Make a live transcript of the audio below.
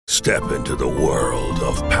Step into the world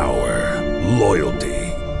of power, loyalty,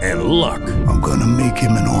 and luck. I'm gonna make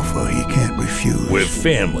him an offer he can't refuse. With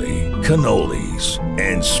family, cannolis,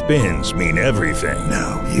 and spins mean everything.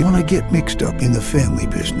 Now, you wanna get mixed up in the family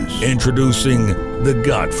business. Introducing The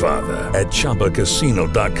Godfather at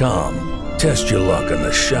ChumbaCasino.com. Test your luck in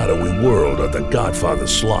the shadowy world of The Godfather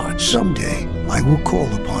slot. Someday, I will call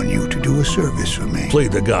upon you to do a service for me. Play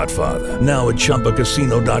The Godfather now at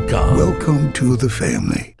ChumbaCasino.com. Welcome to the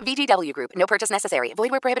family. VGW Group. No purchase necessary. Void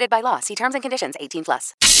where prohibited by law. See terms and conditions. 18+.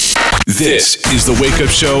 This is the Wake Up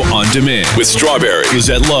Show on demand with Strawberry,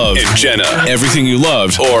 Lizette Love, and Jenna. Everything you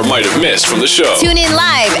loved or might have missed from the show. Tune in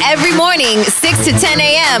live every morning, 6 to 10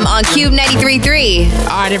 a.m. on Cube 93.3. All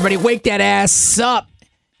right, everybody, wake that ass up.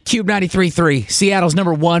 Cube 93.3, Seattle's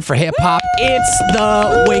 #1 for hip-hop. It's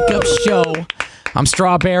the Wake Up Show. I'm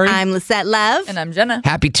Strawberry. I'm Lisette Love. And I'm Jenna.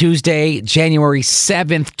 Happy Tuesday, January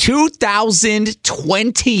 7th,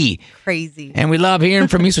 2020. Crazy. And we love hearing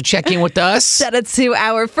from you, so check in with us. Shout out to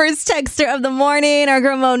our first texter of the morning. Our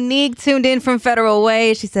girl Monique tuned in from Federal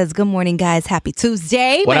Way. She says, good morning, guys. Happy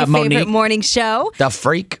Tuesday. What My up, favorite Monique? morning show. The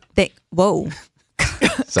freak. Whoa.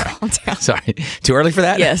 Sorry. Sorry. Too early for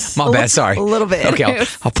that? Yes. My bad. Sorry. A little bit. Okay,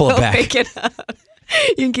 I'll pull it back. Pick it up.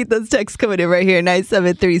 You can keep those texts coming in right here,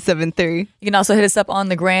 97373. You can also hit us up on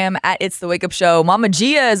the gram at It's the Wake Up Show. Mama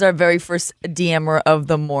Gia is our very first DMer of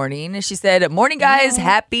the morning. She said, morning, guys.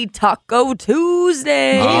 Happy Taco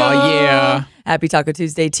Tuesday. Oh, yeah. Happy Taco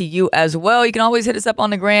Tuesday to you as well. You can always hit us up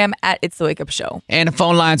on the gram at It's the Wake Up Show. And the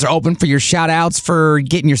phone lines are open for your shout-outs, for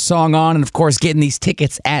getting your song on, and, of course, getting these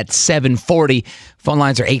tickets at 740. Phone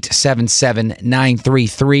lines are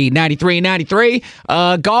 877-933-9393.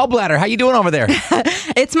 Gallbladder, how you doing over there?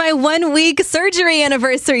 It's my 1 week surgery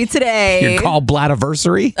anniversary today. Your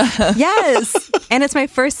gallbladderversary? Yes. And it's my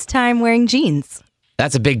first time wearing jeans.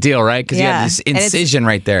 That's a big deal, right? Because you have this And incision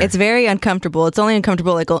right there. It's very uncomfortable. It's only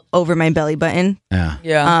uncomfortable like over my belly button.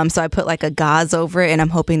 Yeah. So I put like a gauze over it, and I'm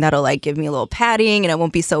hoping that'll like give me a little padding, and it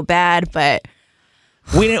won't be so bad. But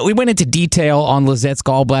we went into detail on Lizette's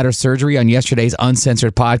gallbladder surgery on yesterday's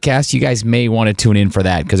Uncensored podcast. You guys may want to tune in for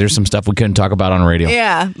that because there's some stuff we couldn't talk about on radio.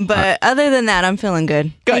 yeah, but other than that, I'm feeling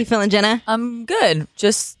good. How you feeling, Jenna? I'm good.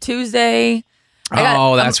 Just Tuesday.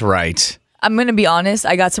 That's right. I'm going to be honest.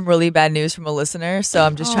 I got some really bad news from a listener, so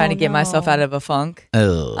I'm just trying to get myself out of a funk.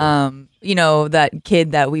 Oh. You know, that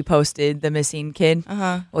kid that we posted, the missing kid?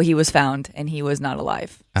 Well, he was found, and he was not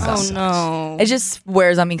alive. Oh, no. It just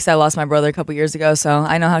wears on me because I lost my brother a couple years ago, so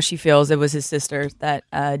I know how she feels. It was his sister that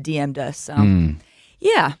DM'd us. So,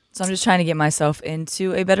 yeah. So I'm just trying to get myself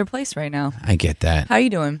into a better place right now. I get that. How you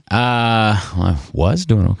doing? Well, I was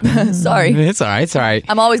doing okay. Sorry. It's all right. It's all right.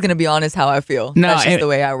 I'm always going to be honest how I feel. That's just the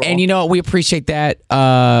way I roll. And you know, we appreciate that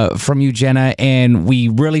from you, Jenna, and we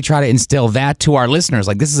really try to instill that to our listeners.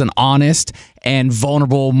 Like, this is an honest and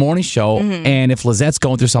vulnerable morning show, and if Lizette's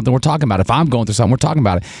going through something, we're talking about it. If I'm going through something, we're talking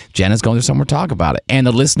about it. If Jenna's going through something, we're talking about it. And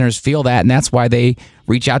the listeners feel that, and that's why they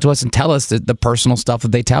reach out to us and tell us the personal stuff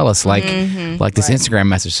that they tell us, like this Instagram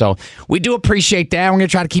message. So we do appreciate that. We're going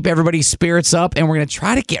to try to keep everybody's spirits up, and we're going to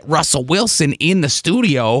try to get Russell Wilson in the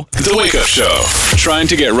studio. The Wake Up Show. Trying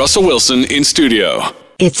to get Russell Wilson in studio.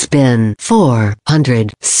 It's been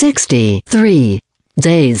 463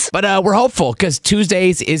 days. But we're hopeful because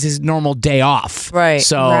Tuesdays is his normal day off. Right.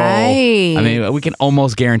 So, Right. I mean, we can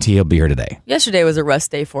almost guarantee he'll be here today. Yesterday was a rest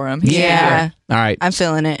day for him. He's Yeah. All right. I'm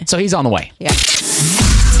feeling it. So he's on the way. Yeah.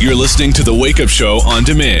 You're listening to The Wake Up Show on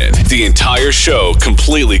demand. The entire show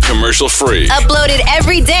completely commercial free. Uploaded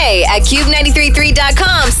every day at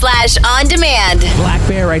cube933.com/on-demand. Black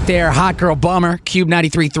Bear right there. Hot Girl Bummer. Cube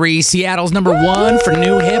 93.3. Seattle's #1 for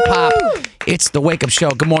new hip hop. It's the Wake Up Show.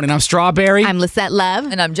 Good morning. I'm Strawberry. I'm Lisette Love.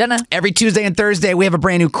 And I'm Jenna. Every Tuesday and Thursday, we have a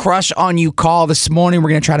brand new Crush on You call. This morning, we're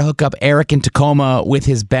going to try to hook up Erik in Tacoma with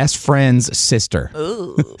his best friend's sister.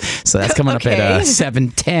 Ooh. So that's coming up at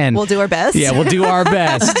 7:10. We'll do our best. Yeah, we'll do our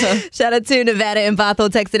best. Shout out to Nevada and Bothell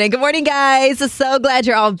texting in. Good morning, guys. So glad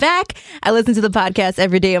you're all back. I listen to the podcast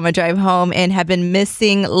every day on my drive home and have been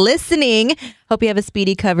missing listening. Hope you have a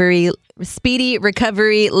speedy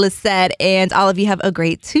recovery, Lisette, and all of you have a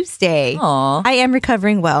great Tuesday. Aw. I am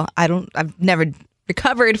recovering well. I've never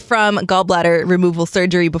recovered from gallbladder removal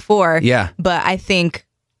surgery before. Yeah. But I think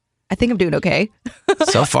I'm doing okay.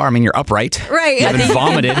 So far, I mean, you're upright. Right. You haven't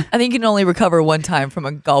vomited. I think you can only recover one time from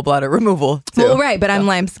a gallbladder removal. Too. Well, right, but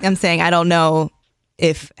I'm saying I don't know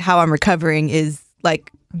if how I'm recovering is like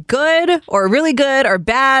good or really good or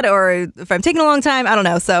bad or if I'm taking a long time. I don't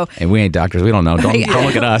know. So Hey, we ain't doctors. We don't know. Don't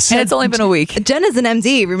look at us. And it's only been a week. Jenna's an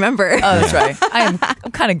MD, remember? Oh, that's right. I'm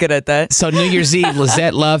kind of good at that. So New Year's Eve,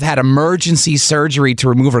 Lizette Love had emergency surgery to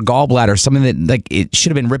remove her gallbladder, something that it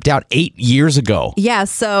should have been ripped out 8 years ago. Yeah,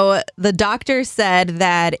 so the doctor said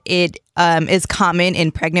that it is common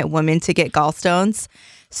in pregnant women to get gallstones.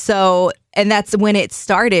 So, and that's when it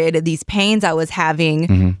started. These pains I was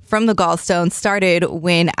having from the gallstones started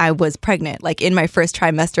when I was pregnant, like in my first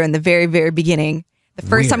trimester in the very, very beginning. The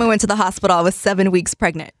first time I went to the hospital, I was 7 weeks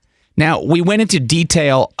pregnant. Now, we went into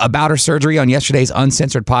detail about her surgery on yesterday's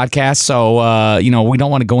Uncensored podcast, so, we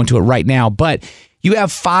don't want to go into it right now, but you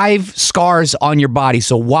have 5 scars on your body.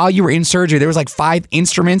 So while you were in surgery, there was like 5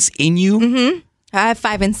 instruments in you? Mm-hmm. I have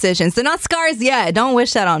 5 incisions. They're not scars yet. Don't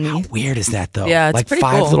wish that on me. How weird is that, though? Yeah, it's like pretty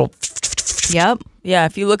 5 cool. little... Yep. Yeah,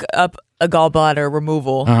 if you look up a gallbladder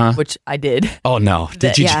removal, which I did. Oh, no.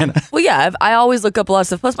 Did you, yeah. Jenna? Well, yeah, I always look up a lot of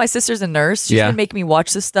stuff. Plus, my sister's a nurse. She's been making me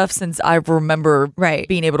watch this stuff since I remember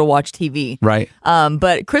being able to watch TV. Right.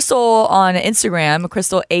 But Crystal on Instagram,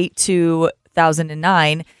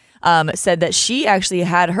 Crystal82009, said that she actually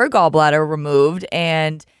had her gallbladder removed,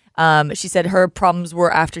 and she said her problems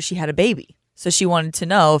were after she had a baby. So she wanted to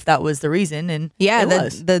know if that was the reason, and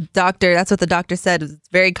the doctor, that's what the doctor said. It's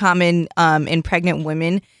very common in pregnant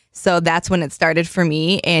women. So that's when it started for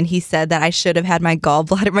me. And he said that I should have had my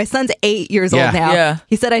gallbladder. My son's 8 years old now. Yeah.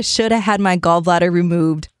 He said I should have had my gallbladder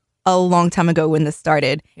removed a long time ago when this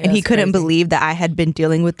started. Yeah, and he that's couldn't crazy. believe that I had been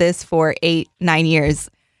dealing with this for 8-9 years.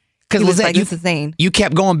 Because He was Lizette, like, this is insane. you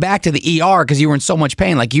kept going back to the ER because you were in so much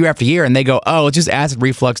pain, like year after year, and they go, oh, it's just acid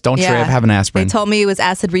reflux. Don't trip. Have an aspirin. They told me it was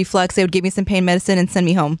acid reflux. They would give me some pain medicine and send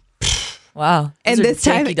me home. wow. And Those are this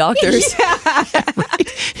time, janky doctors.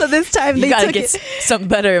 So this time You they gotta took get it. something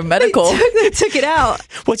better medical. They took it out.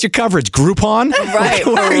 What's your coverage? Groupon? Right,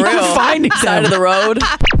 Where for are you real. finding Side them? of the road.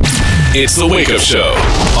 It's the Wake Up Show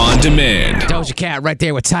on demand. Doja Cat right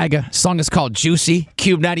there with Tyga. Song is called Juicy.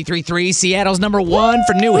 Cube 93.3, Seattle's #1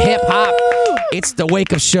 for new hip hop. It's the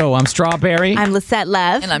Wake Up Show. I'm Strawberry. I'm Lisette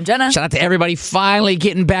Love. And I'm Jenna. Shout out to everybody finally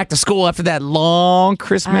getting back to school after that long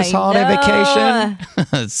Christmas I holiday know. vacation.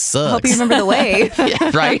 It sucks. Hope you remember the way.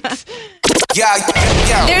 Yeah, right?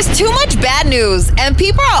 There's too much bad news, and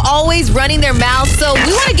people are always running their mouths, so we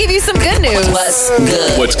want to give you some good news.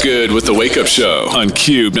 What's good with the Wake Up Show on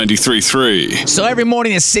Cube 93.3? So every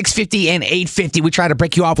morning at 6:50 and 8:50, we try to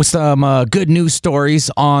break you off with some good news stories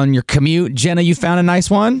on your commute. Jenna, you found a nice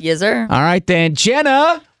one? Yes, sir. All right, then.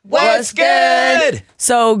 Jenna, what's good?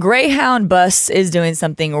 So Greyhound Bus is doing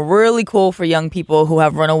something really cool for young people who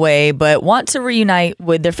have run away but want to reunite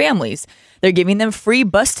with their families. They're giving them free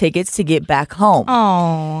bus tickets to get back home.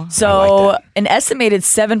 Oh. So an estimated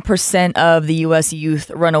 7% of the U.S.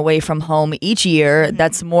 youth run away from home each year.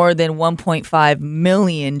 That's more than 1.5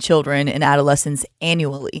 million children and adolescents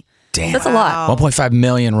annually. Damn. That's a lot. 1.5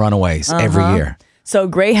 million runaways every year. So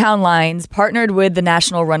Greyhound Lines partnered with the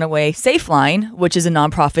National Runaway Safe Line, which is a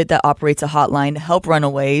nonprofit that operates a hotline to help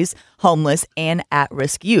runaways, homeless, and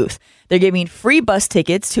at-risk youth. They're giving free bus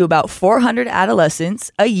tickets to about 400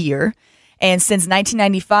 adolescents a year. And since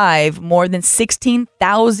 1995, more than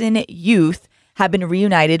 16,000 youth have been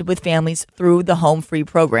reunited with families through the Home Free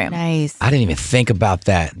program. Nice. I didn't even think about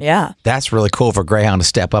that. Yeah. That's really cool for Greyhound to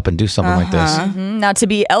step up and do something like this. Now, to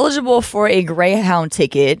be eligible for a Greyhound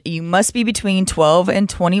ticket, you must be between 12 and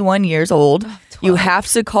 21 years old. You have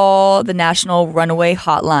to call the National Runaway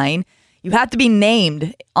Hotline. You have to be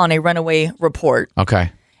named on a runaway report. Okay.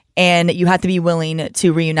 And you have to be willing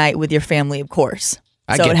to reunite with your family, of course.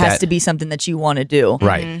 So get it has that. to be something that you want to do.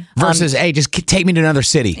 Right. Versus, hey, just take me to another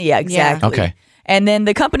city. Yeah, exactly. Okay. And then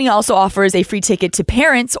the company also offers a free ticket to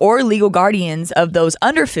parents or legal guardians of those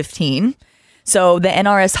under 15. So the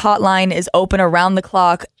NRS hotline is open around the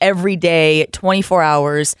clock every day, 24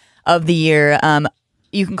 hours of the year.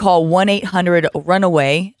 You can call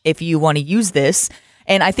 1-800-RUNAWAY if you want to use this.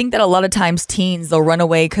 And I think that a lot of times teens, they'll run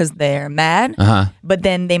away because they're mad, but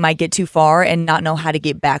then they might get too far and not know how to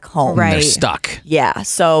get back home. Right. They're stuck. Yeah.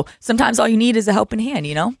 So sometimes all you need is a helping hand,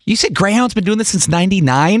 you know? You said Greyhound's been doing this since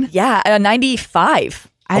 99? Yeah. 95.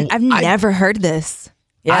 I've never heard this.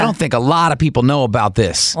 Yeah. I don't think a lot of people know about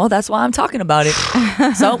this. Well, that's why I'm talking about it.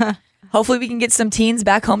 So hopefully we can get some teens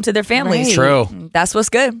back home to their families. Right. True. That's what's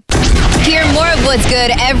good. Hear more of what's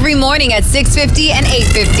good every morning at 6:50 and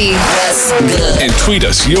 8:50. And tweet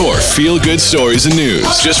us your feel-good stories and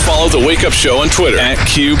news. Just follow the Wake Up Show on Twitter at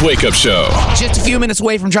Cube Wake Up Show. Just a few minutes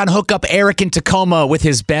away from trying to hook up Erik in Tacoma with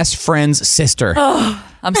his best friend's sister.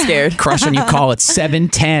 I'm scared. Crush on you call at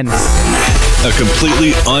 7:10. a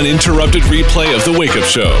completely uninterrupted replay of The Wake Up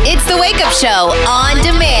Show. It's The Wake Up Show on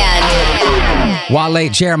demand. Wale,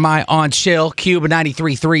 Jeremiah on Chill, Cube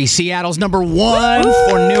 93.3, Seattle's #1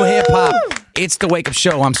 for new hip hop. It's The Wake Up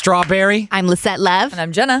Show. I'm Strawberry. I'm Lisette Love. And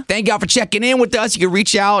I'm Jenna. Thank y'all for checking in with us. You can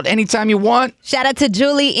reach out anytime you want. Shout out to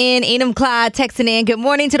Julie in Enumclaw texting in. Good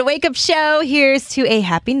morning to The Wake Up Show. Here's to a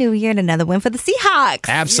happy new year and another win for the Seahawks.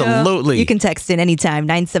 Absolutely. You can text in anytime,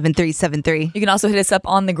 97373. You can also hit us up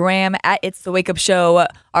on the gram at It's The Wake Up Show.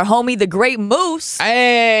 Our homie, the Great Moose.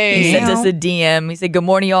 Hey. He sent us a DM. He said, good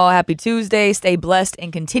morning, y'all. Happy Tuesday. Stay blessed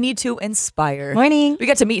and continue to inspire. Morning. We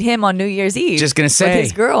got to meet him on New Year's Eve. Just going to say. With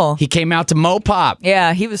his girl. He came out to Mopop.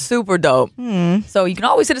 Yeah, he was super dope. So you can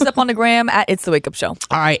always hit us up on the gram at It's The Wake Up Show. All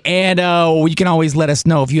right, and you can always let us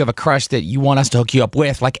know if you have a crush that you want us to hook you up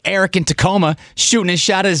with, like Erik in Tacoma shooting his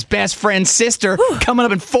shot at his best friend's sister coming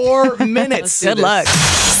up in 4 minutes. Good luck.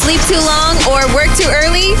 Sleep too long or work too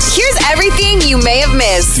early? Here's everything you may have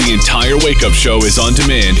missed. The entire Wake Up Show is on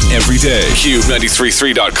demand every day.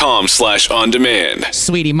 Cube933.com/on-demand.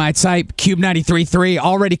 Sweetie, my type, Cube 93.3,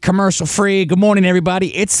 already commercial free. Good morning,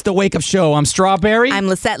 everybody. It's The Wake Up Show. I'm Strawberry. I'm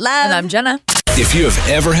Lisette Love. And I'm Jenna. If you have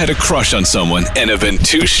ever had a crush on someone and have been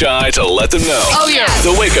too shy to let them know, Oh, yeah.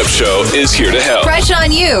 The Wake Up Show is here to help. Fresh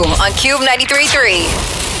on you on Cube 93.3.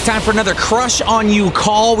 Time for another Crush on You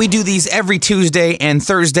call. We do these every Tuesday and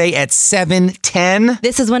Thursday at 7:10.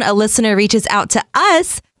 This is when a listener reaches out to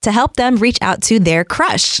us to help them reach out to their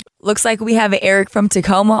crush. Looks like we have Erik from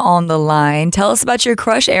Tacoma on the line. Tell us about your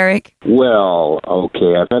crush, Erik. Well,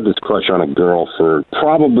 okay, I've had this crush on a girl for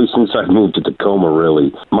probably since I moved to Tacoma,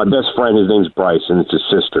 really. My best friend, his name's Bryce, and it's his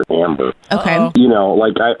sister, Amber. Okay. Uh-oh. You know,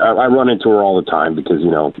 like, I run into her all the time because,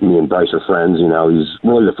 you know, me and Bryce are friends. You know, he's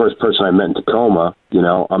really the first person I met in Tacoma. You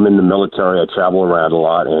know, I'm in the military. I travel around a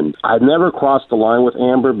lot, and I've never crossed the line with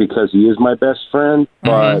Amber because he is my best friend.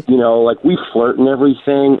 But, you know, like, we flirt and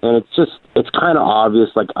everything, and it's kind of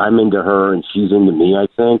obvious, like, I'm into her and she's into me, I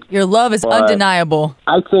think. Your love is undeniable.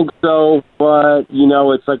 I think so, but, you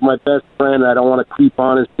know, it's like my best friend. I don't want to creep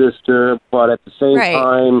on his sister, but at the same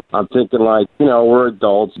time, I'm thinking, like, you know, we're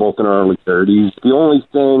adults, both in our early 30s. The only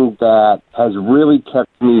thing that has really kept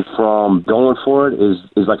me from going for it is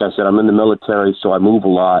like I said, I'm in the military, so I move a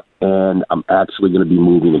lot, and I'm actually going to be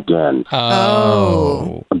moving again.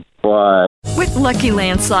 Oh. But with Lucky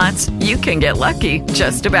Land Slots, you can get lucky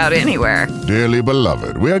just about anywhere. Dearly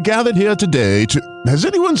beloved, we are gathered here today to... Has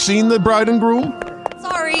anyone seen the bride and groom?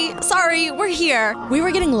 Sorry, we're here. We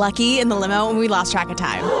were getting lucky in the limo and we lost track of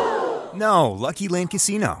time. No, Lucky Land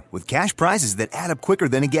Casino, with cash prizes that add up quicker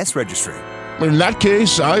than a guest registry. In that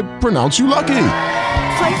case, I pronounce you lucky.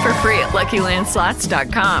 Play for free at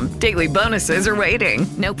LuckyLandSlots.com. Daily bonuses are waiting.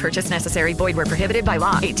 No purchase necessary. Void where prohibited by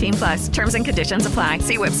law. 18+. Terms and conditions apply.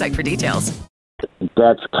 See website for details.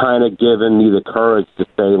 that's kind of given me the courage to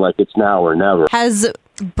say, like, it's now or never. Has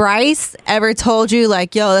Bryce ever told you,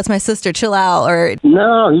 like, yo, that's my sister, chill out? Or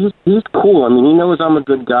no, he's cool. I mean, he knows I'm a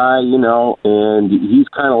good guy, you know, and he's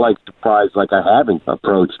kind of like surprised, like I haven't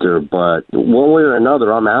approached her. But one way or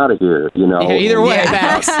another, I'm out of here, you know. Yeah, either way,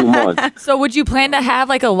 about 2 months. So would you plan to have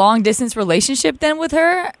like a long distance relationship then with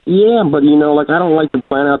her? Yeah, but you know, like I don't like to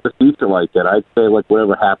plan out the future like that. I'd say like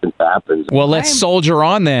whatever happens, happens. Well, let's soldier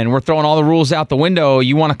on then. We're throwing all the rules out the window.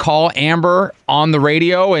 You want to call Amber on the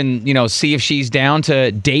radio and, you know, see if she's down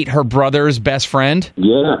to date her brother's best friend?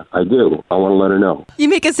 Yeah, I do. I want to let her know. You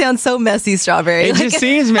make it sound so messy, Strawberry. It just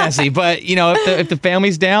seems messy, but, you know, if the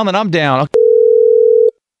family's down, then I'm down.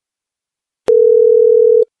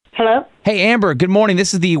 Hello? Hey, Amber, good morning.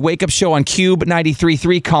 This is the Wake Up Show on Cube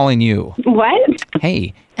 93.3 calling you. What?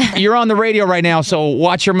 Hey, you're on the radio right now, so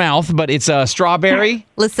watch your mouth, but it's Strawberry.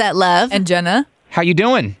 Lisette Love. And Jenna. How you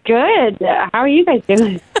doing? Good. How are you guys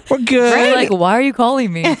doing? We're good. Right? Like, why are you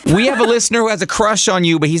calling me? We have a listener who has a crush on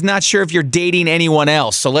you, but he's not sure if you're dating anyone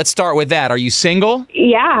else. So let's start with that. Are you single?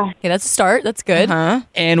 Yeah. Okay, that's a start. That's good. Uh-huh.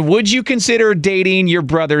 And would you consider dating your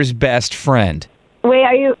brother's best friend? Wait,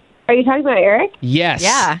 are you talking about Erik? Yes.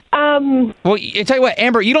 Yeah. Well, I tell you what,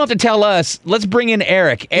 Amber, you don't have to tell us. Let's bring in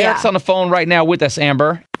Erik. Eric's on the phone right now with us,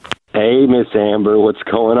 Amber. Hey, Miss Amber, what's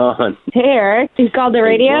going on? Hey, Erik. You called the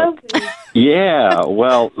radio? Yeah,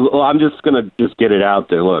 well, I'm just going to get it out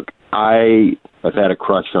there. Look, I've had a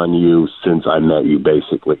crush on you since I met you,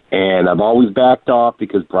 basically. And I've always backed off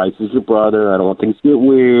because Bryce is your brother. I don't want things to get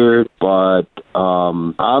weird, but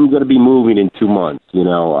I'm going to be moving in 2 months. You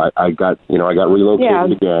know, I got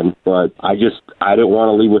relocated again, but I didn't want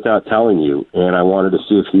to leave without telling you. And I wanted to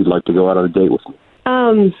see if you'd like to go out on a date with me.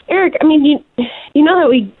 Erik, I mean, you know that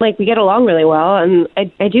we get along really well, and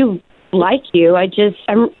I do like you.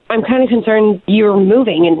 I'm kind of concerned you're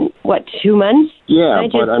moving in, 2 months? Yeah,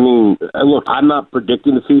 but I mean, look, I'm not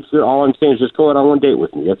predicting the future. All I'm saying is just go out on one date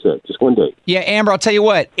with me. That's it. Just one date. Yeah, Amber, I'll tell you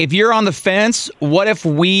what. If you're on the fence, what if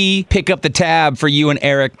we pick up the tab for you and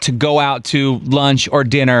Eric to go out to lunch or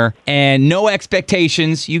dinner and no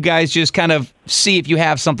expectations? You guys just kind of see if you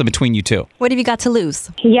have something between you two. What have you got to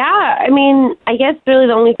lose? Yeah, I mean, I guess really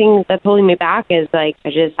the only thing that's holding me back is, I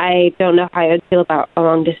don't know how I would feel about a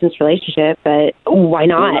long-distance relationship, but why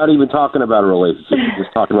not? We're not even talking about a relationship. We're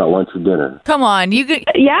just talking about lunch or dinner. Come on, you could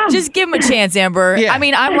just give him a chance, Amber. Yeah. I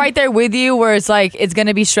mean, I'm right there with you where it's it's going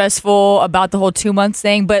to be stressful about the whole 2 months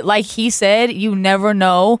thing, but like he said, you never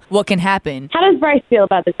know what can happen. How does Bryce feel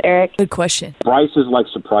about this, Eric? Good question. Bryce is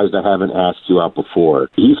surprised I haven't asked you out before.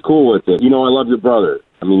 He's cool with it. I love your brother.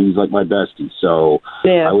 I mean, he's like my bestie, so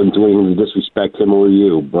I wouldn't do anything to disrespect him or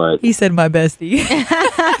you, but... He said my bestie.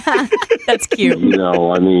 That's cute.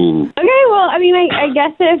 I mean... Okay, well, I mean, I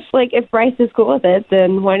guess if Bryce is cool with it,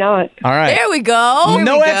 then why not? All right. There we go.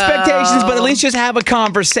 No expectations, but at least just have a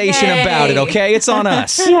conversation about it, okay? It's on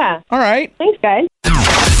us. Yeah. All right. Thanks, guys.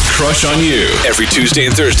 Crush on You every Tuesday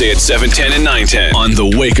and Thursday at 7:10 and 9:10 on The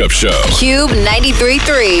Wake Up Show. Cube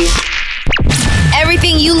 93.3.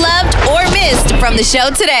 Everything you loved or missed from the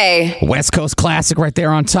show today. West Coast classic right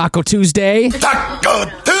there on Taco Tuesday. Taco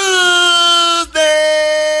Tuesday!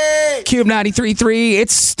 Cube 93.3.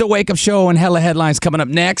 It's the Wake Up Show and hella headlines coming up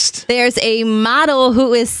next. There's a model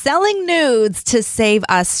who is selling nudes to save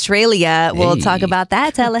Australia. We'll talk about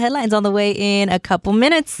that. Hella headlines on the way in a couple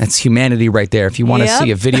minutes. That's humanity right there. If you want to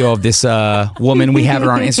see a video of this woman, we have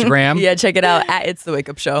her on Instagram. Yeah, check it out at It's the Wake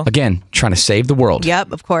Up Show. Again, trying to save the world.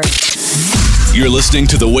 Yep, of course. You're listening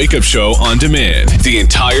to The Wake Up Show on demand. The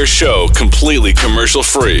entire show completely commercial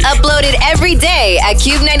free. Uploaded every day at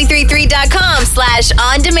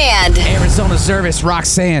cube933.com/on-demand. Arizona service,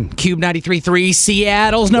 Roxanne. Cube 93.3,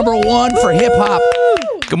 Seattle's #1 for hip hop.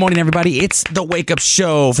 Good morning, everybody. It's The Wake Up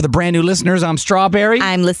Show. For the brand new listeners, I'm Strawberry.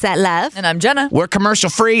 I'm Lisette Love. And I'm Jenna. We're commercial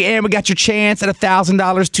free, and we got your chance at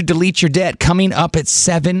 $1,000 to delete your debt coming up at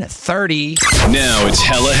 7:30. Now it's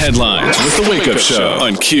hella headlines with The Wake Up Show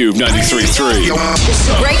on Cube 93.3.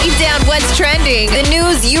 Breaking down what's trending, the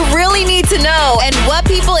news you really need to know, and what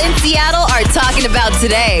people in Seattle are talking about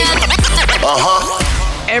today.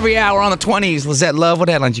 Every hour on the 20s. Lisette Love, what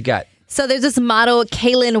headlines you got? So there's this model,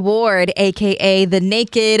 Kaylin Ward, a.k.a. the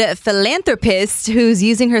Naked Philanthropist, who's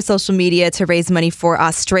using her social media to raise money for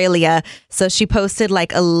Australia. So she posted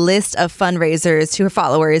a list of fundraisers to her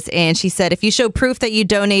followers, and she said, if you show proof that you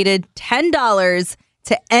donated $10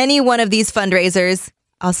 to any one of these fundraisers,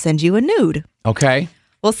 I'll send you a nude. Okay.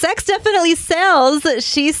 Well, sex definitely sells.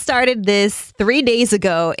 She started this 3 days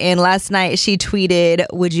ago, and last night she tweeted,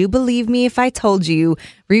 would you believe me if I told you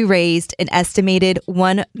we raised an estimated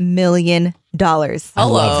 $1 million? I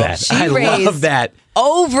love that. I love that.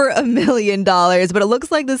 Over $1 million, but it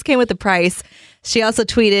looks like this came with a price. She also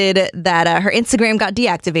tweeted that her Instagram got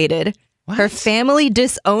deactivated. What? Her family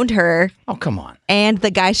disowned her. Oh, come on. And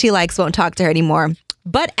the guy she likes won't talk to her anymore.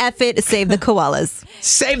 But F it, save the koalas.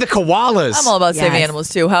 Save the koalas. I'm all about saving animals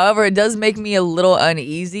too. However, it does make me a little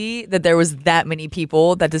uneasy that there was that many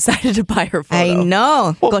people that decided to buy her photo. I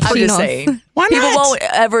know. Well, I'm just saying. Why not? People won't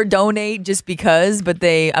ever donate just because, but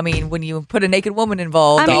when you put a naked woman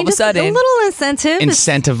involved, all of a sudden. A little incentive.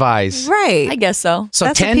 Incentivize. Right. I guess so. So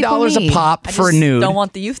 $10 a pop for a nude. I don't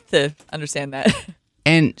want the youth to understand that.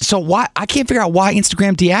 And so why? I can't figure out why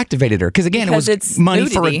Instagram deactivated her. Because again, it was money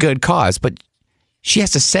for a good cause, but she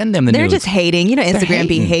has to send them the They're nudes. just hating. Instagram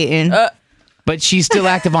be hating. But she's still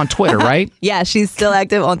active on Twitter, right? Yeah, she's still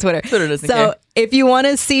active on Twitter. Twitter doesn't care. If you want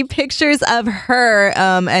to see pictures of her,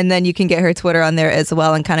 and then you can get her Twitter on there as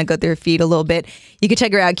well and kind of go through her feed a little bit, you can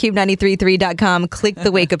check her out, cube933.com. Click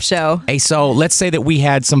the Wake Up Show. Hey, so let's say that we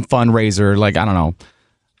had some fundraiser, I don't know,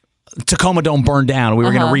 Tacoma Dome burned down. We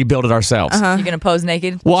were going to rebuild it ourselves. You're going to pose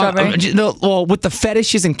naked? Well, with the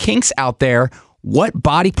fetishes and kinks out there, what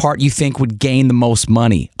body part you think would gain the most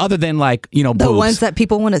money other than boobs? The ones that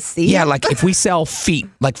people want to see? Yeah, if we sell feet,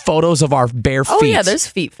 photos of our bare feet. Oh yeah, there's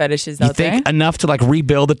feet fetishes out there. You think enough to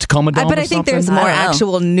rebuild the Tacoma Dome? But I think there's more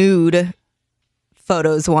actual nude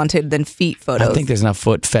photos wanted than feet photos. I think there's enough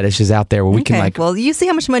foot fetishes out there where we can well, you see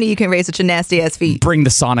how much money you can raise with your nasty ass feet. Bring the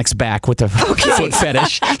Sonics back with the foot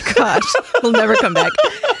fetish. Gosh, we'll never come back.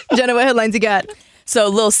 Jenna, what headlines you got? So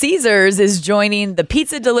Little Caesars is joining the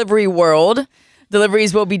pizza delivery world.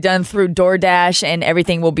 Deliveries will be done through DoorDash, and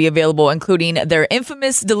everything will be available, including their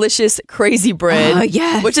infamous, delicious Crazy Bread,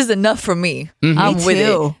 which is enough for me. Mm-hmm. I'm with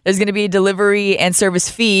it. There's going to be a delivery and service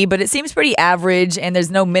fee, but it seems pretty average, and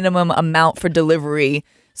there's no minimum amount for delivery.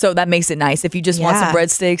 So that makes it nice. If you just want some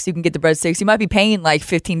breadsticks, you can get the breadsticks. You might be paying like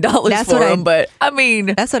 $15 for them, but I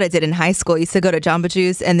mean. That's what I did in high school. I used to go to Jamba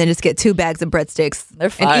Juice and then just get 2 bags of breadsticks. They're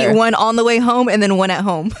fire. And eat one on the way home and then one at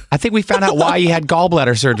home. I think we found out why you had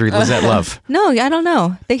gallbladder surgery, Lizette Love. No, I don't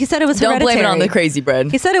know. He said it was hereditary. Don't blame it on the crazy bread.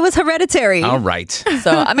 He said it was hereditary. All right. So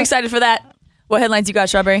I'm excited for that. What headlines you got,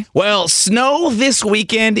 Strawberry? Well, snow this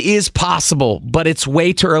weekend is possible, but it's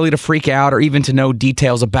way too early to freak out or even to know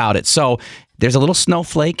details about it. So there's a little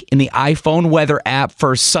snowflake in the iPhone weather app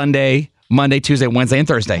for Sunday, Monday, Tuesday, Wednesday, and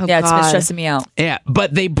Thursday. Yeah, it's been stressing me out. Yeah,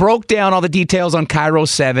 but they broke down all the details on Cairo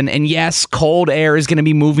 7. And yes, cold air is going to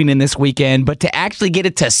be moving in this weekend. But to actually get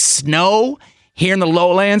it to snow here in the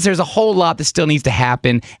lowlands, there's a whole lot that still needs to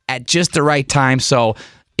happen at just the right time. So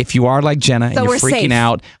if you are like Jenna and you're freaking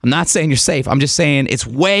out, I'm not saying you're safe. I'm just saying it's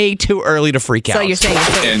way too early to freak out. So you're saying you're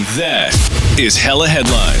safe. And that is Hella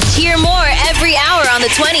Headlines. Hear more every hour on the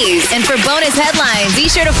 20s. And for bonus headlines, be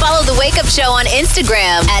sure to follow The Wake Up Show on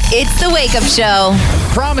Instagram at It's The Wake Up Show.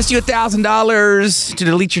 Promised you $1,000 to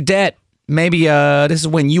delete your debt. Maybe this is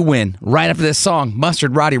when you win. Right after this song,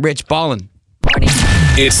 Mustard, Roddy Ricch, Ballin'.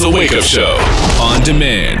 It's The Wake Up Show on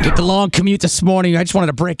demand. Get the long commute this morning. I just wanted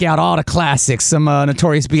to break out all the classics. Some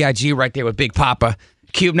Notorious B.I.G. right there with Big Papa.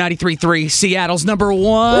 Cube 93.3, Seattle's number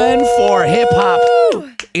 1 for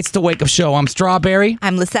hip-hop. It's The Wake Up Show. I'm Strawberry.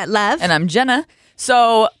 I'm Lisette Love. And I'm Jenna.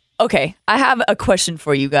 So, okay, I have a question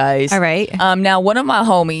for you guys. All right. Now, one of my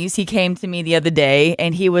homies, he came to me the other day,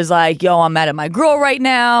 and he was like, yo, I'm mad at my girl right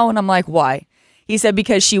now. And I'm like, why? He said,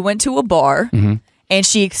 because she went to a bar, and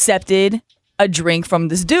she accepted a drink from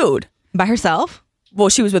this dude. By herself? Well,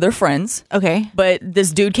 she was with her friends. Okay. But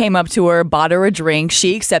this dude came up to her, bought her a drink.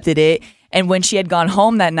 She accepted it. And when she had gone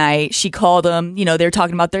home that night, she called him. You know, they were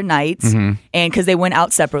talking about their nights. And because they went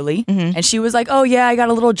out separately. And she was like, oh, yeah, I got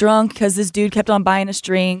a little drunk because this dude kept on buying us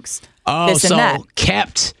drinks. Oh, this so and that.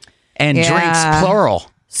 kept and drinks plural.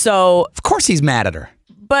 So, of course he's mad at her.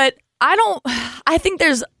 But I think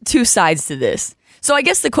there's 2 sides to this. So I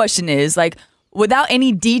guess the question is, like, without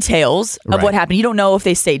any details of what happened, you don't know if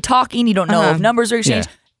they stayed talking, you don't know if numbers are exchanged.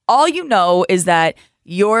 All you know is that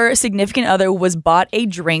your significant other was bought a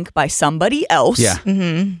drink by somebody else. Yeah.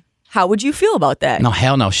 How would you feel about that? No,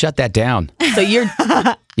 hell no. Shut that down. So you're...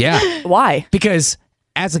 Yeah. Why? Because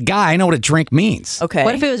as a guy, I know what a drink means. Okay.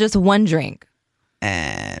 What if it was just one drink?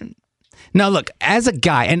 And no, look, as a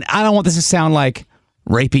guy, and I don't want this to sound like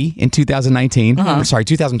rapey in 2019. Or sorry,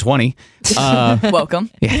 2020. Welcome.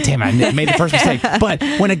 Yeah, damn, I made the first mistake. But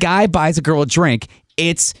when a guy buys a girl a drink,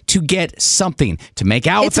 it's to get something, to make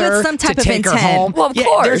out with her, some type to of take her intent. home. Well, of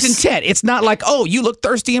course. There's intent. It's not like, oh, you look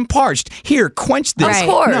thirsty and parched. Here, quench this. Of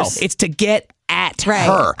course. No, it's to get at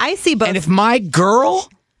her. I see both. And if my girl,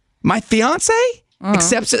 my fiance,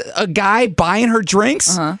 accepts a guy buying her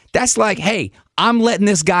drinks, that's like, hey, I'm letting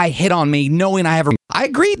this guy hit on me knowing I have her. I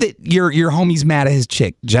agree that your homie's mad at his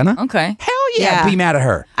chick, Jenna. Okay. Hell yeah, be mad at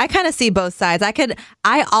her. I kind of see both sides.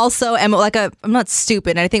 I also am I'm not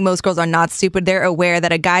stupid, and I think most girls are not stupid. They're aware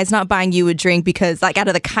that a guy's not buying you a drink because, like, out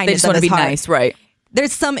of the They kindness just of want to his be heart. nice, right?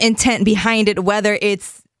 There's some intent behind it, whether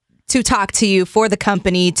it's to talk to you for the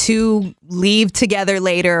company, to leave together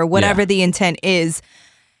later, whatever the intent is.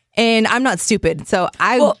 And I'm not stupid, so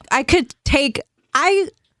I could take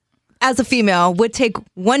as a female would take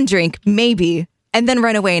one drink maybe and then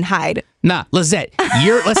run away and hide. Nah, Lizette,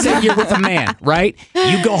 let's say you're with a man, right?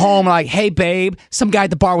 You go home like, hey, babe, some guy at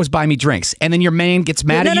the bar was buying me drinks. And then your man gets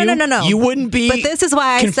mad at you. No. You wouldn't be But this is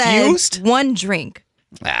why confused? I said one drink.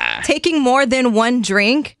 Taking more than one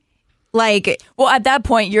drink, like... Well, at that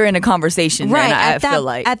point, you're in a conversation. Right. Then, I feel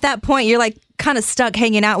like. At that point, you're like kind of stuck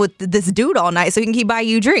hanging out with this dude all night so he can keep buying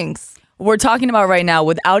you drinks. We're talking about right now,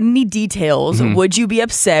 without any details, would you be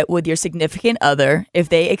upset with your significant other if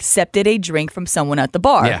they accepted a drink from someone at the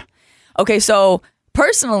bar? Yeah. Okay, so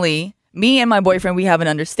personally, me and my boyfriend, we have an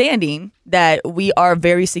understanding that we are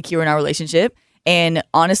very secure in our relationship. And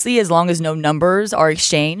honestly, as long as no numbers are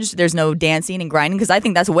exchanged, there's no dancing and grinding, because I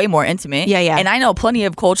think that's way more intimate. Yeah. And I know plenty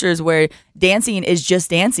of cultures where dancing is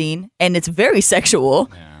just dancing and it's very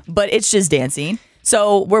sexual, but it's just dancing.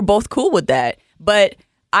 So we're both cool with that. But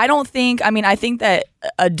I think that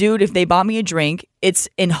a dude, if they bought me a drink, it's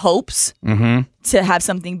in hopes to have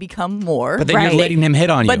something become more. But then you're letting him hit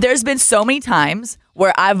on you. But there's been so many times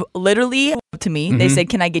where I've literally, to me, they say,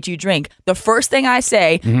 can I get you a drink? The first thing I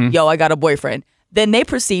say, yo, I got a boyfriend. Then they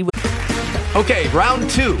proceed with... Okay, round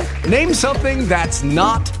 2. Name something that's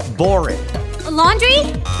not boring. A laundry?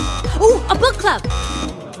 Ooh, a book club.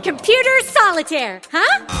 Computer solitaire,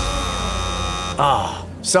 huh? Ah,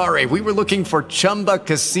 sorry, we were looking for Chumba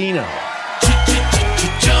Casino.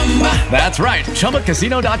 That's right.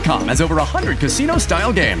 ChumbaCasino.com has over 100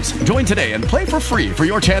 casino-style games. Join today and play for free for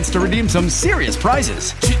your chance to redeem some serious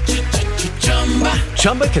prizes.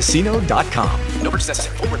 ChumbaCasino.com. No purchase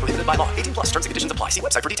necessary. Void where prohibited by law. 18 plus. Terms and conditions apply. See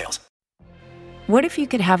website for details. What if you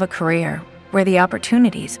could have a career where the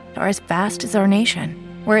opportunities are as vast as our nation,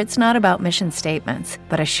 where it's not about mission statements,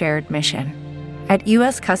 but a shared mission? At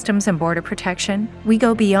U.S. Customs and Border Protection, we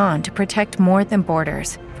go beyond to protect more than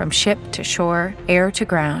borders. From ship to shore, air to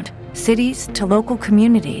ground, cities to local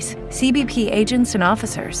communities, CBP agents and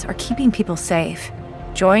officers are keeping people safe.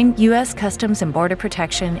 Join U.S. Customs and Border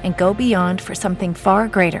Protection and go beyond for something far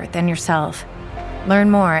greater than yourself.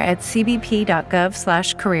 Learn more at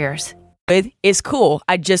cbp.gov/careers. It's cool.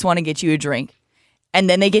 I just want to get you a drink. And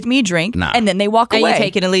then they get me a drink, and then they walk away. And you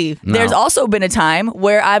take it and leave. No. There's also been a time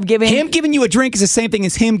where I've given... Him giving you a drink is the same thing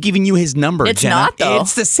as him giving you his number, It's Jenna. not, though.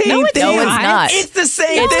 It's the same thing. No, it's not. It's the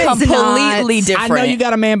same It's thing. completely different. I know you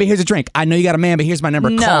got a man, but here's a drink. I know you got a man, but here's my number.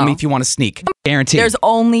 No. Call me if you want to sneak. Guaranteed. There's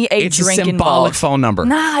only a it's drink a symbolic involved. phone number.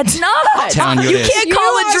 Nah, it's not. I'm telling you, You it is. can't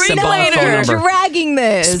call a drink Symbolic phone later. number. Dragging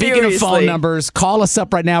this. Speaking of phone numbers, call us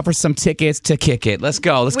up right now for some tickets to Kick It. Let's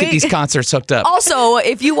go. Let's get these concerts hooked up. Also,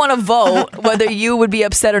 if you want to vote whether you would be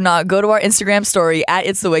upset or not, go to our Instagram story at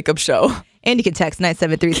It's The Wake Up Show. And you can text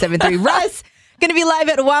 97373 Russ. Going to be live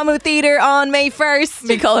at WAMU Theater on May 1st.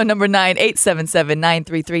 Be caller number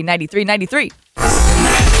 9-877-933-9393.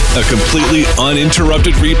 A completely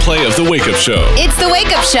uninterrupted replay of The Wake Up Show. It's The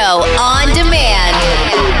Wake Up Show on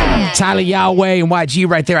demand. Tyler Yahweh and YG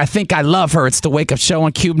right there. I think I love her. It's The Wake Up Show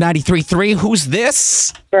on Cube 93.3. Who's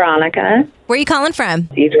this? Veronica. Where are you calling from?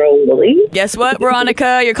 Cedro Lily. Guess what,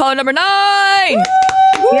 Veronica? You're caller number 9.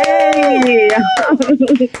 Yay!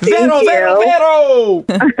 Vero.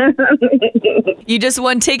 You just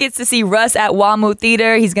won tickets to see Russ at WAMU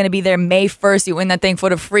Theater. He's going to be there May 1st. You win that thing for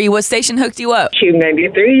the free. What station hooked you up? Cube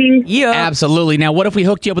 93. Yeah. Absolutely. Now, what if we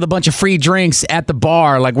hooked you up with a bunch of free drinks at the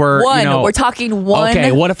bar? Like we're We're talking one.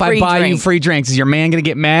 Okay, what if I buy you drink. free drinks? Is your man going to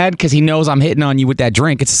get mad because he knows I'm hitting on you with that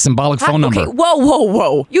drink? It's a symbolic phone number. Okay,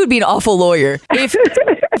 whoa. You would be an awful lawyer.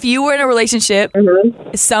 If you were in a relationship,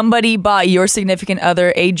 somebody bought your significant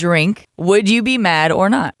other a drink, would you be mad or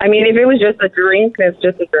not? I mean, if it was just a drink, it's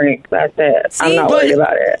just a drink. That's it. I'm not worried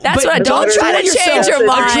about it. That's what. Don't try to change your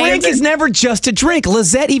mind. A drink is never just a drink.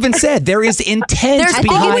 Lizette even said there is intent There's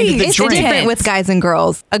behind always the it's drink. different with guys and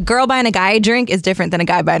girls. A girl buying a guy a drink is different than a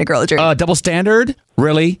guy buying a girl a drink. Double standard?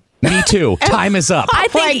 Really? Me too. Time is up. I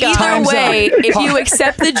think either Time's way, up. if you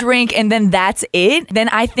accept the drink and then that's it, then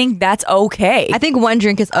I think that's okay. I think one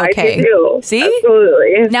drink is okay. I do. See?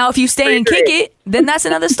 Absolutely. Now, if you stay and kick it, then that's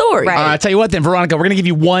another story. Right. I'll tell you what then, Veronica, we're going to give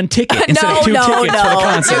you one ticket instead of two tickets for the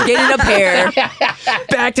concert. You're getting a pair.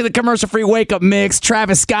 Back to the commercial-free wake-up mix.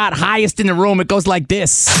 Travis Scott, highest in the room. It goes like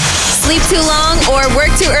this. Sleep too long or work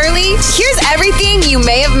too early? Here's everything you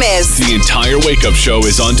may have missed. The entire Wake Up Show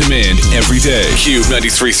is on demand every day.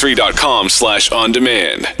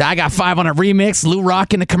 Cube933.com/on-demand. I got 5 on a remix. Lou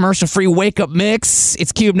Rock in the commercial-free wake-up mix.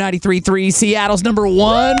 It's Cube 93.3, Seattle's number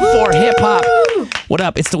 1 for hip-hop. What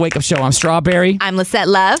up? It's the Wake Up Show. I'm Strawberry. I'm Lisette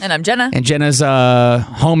Love. And I'm Jenna. And Jenna's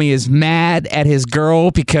homie is mad at his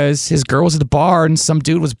girl because his girl was at the bar and some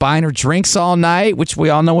dude was buying her drinks all night, which we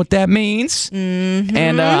all know what that means. Mm-hmm.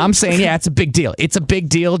 And I'm saying, yeah, it's a big deal. It's a big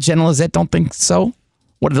deal. Jenna Lizette don't think so.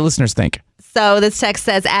 What do the listeners think? So this text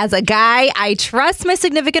says, as a guy, I trust my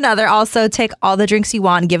significant other. Also, take all the drinks you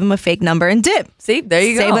want and give him a fake number and dip. See, there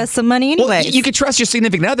you go. Save us some money anyway. Well, you can trust your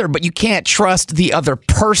significant other, but you can't trust the other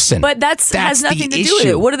person. But that has nothing to do with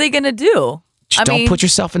it. What are they going to do? Just don't put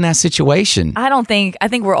yourself in that situation. I think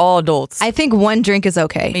we're all adults. I think one drink is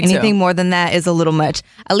okay. Me Anything too. more than that is a little much.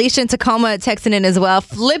 Alicia in Tacoma texting in as well.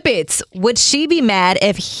 Flip it. Would she be mad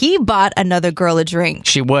if he bought another girl a drink?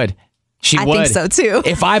 She would. I think so too.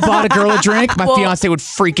 If I bought a girl a drink, my fiance would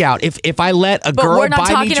freak out. If I let a But girl we're not buy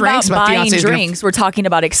me talking drinks, about my buying fiance is drinks. We're talking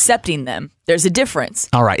about accepting them. There's a difference.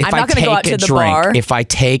 All right. If I'm I not going to take go out to a the drink, bar. if I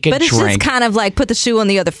take a But it's drink, just kind of like put the shoe on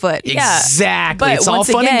the other foot. exactly. But It's all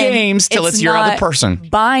once fun and again, games till it's your other not person.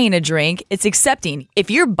 Buying a drink, it's accepting.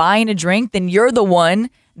 If you're buying a drink, then you're the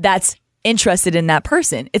one that's interested in that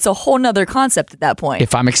person. It's a whole nother concept at that point.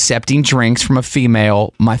 If I'm accepting drinks from a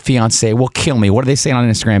female, my fiance will kill me. What are they saying on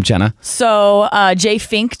Instagram, Jenna? So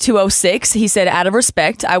Jfink206, he said, out of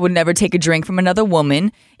respect, I would never take a drink from another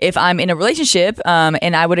woman. if I'm in a relationship,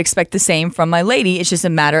 and I would expect the same from my lady. It's just a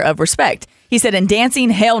matter of respect. He said, in dancing,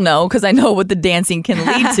 hell no, because I know what the dancing can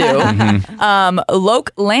lead to.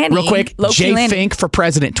 Loke Lanny. Real quick, Loki Jay Lanny. Fink for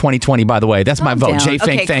president 2020, by the way. That's my vote. down. Jay Fink,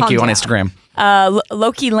 Okay, thank calm you on down. Instagram.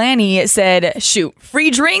 Loki Lanny said, shoot,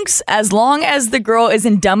 free drinks as long as the girl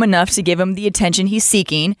isn't dumb enough to give him the attention he's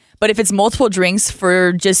seeking. But if it's multiple drinks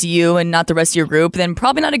for just you and not the rest of your group, then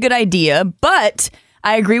probably not a good idea. But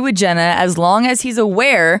I agree with Jenna. As long as he's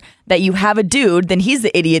aware that you have a dude, then he's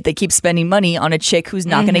the idiot that keeps spending money on a chick who's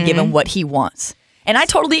not going to give him what he wants. And I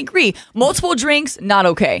totally agree. Multiple drinks, not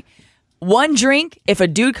okay. One drink, if a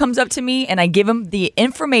dude comes up to me and I give him the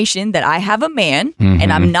information that I have a man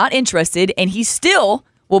and I'm not interested and he still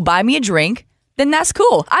will buy me a drink, then that's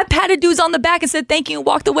cool. I've patted dudes on the back and said thank you and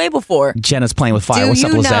walked away before. Jenna's playing with fire. Do What's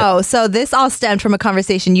up, you Lizette? know? So this all stemmed from a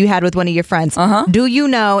conversation you had with one of your friends. Do you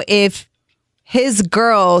know if his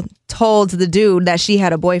girl told the dude that she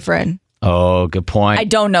had a boyfriend? Oh, good point. I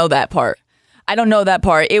don't know that part.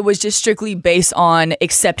 It was just strictly based on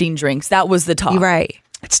accepting drinks. That was the talk. Right.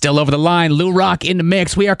 It's still over the line. Lou Rock in the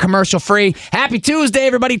mix. We are commercial free. Happy Tuesday,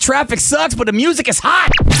 everybody. Traffic sucks, but the music is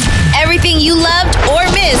hot. Everything you loved or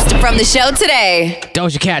missed from the show today.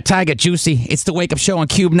 Doja Cat, Tyga, Juicy. It's the Wake Up Show on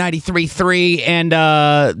Cube 93.3, and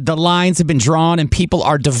the lines have been drawn and people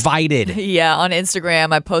are divided. Yeah, on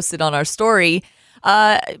Instagram, I posted on our story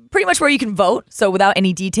pretty much where you can vote. So without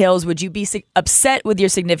any details, would you be upset with your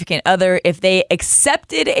significant other if they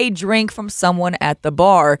accepted a drink from someone at the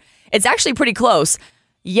bar? It's actually pretty close.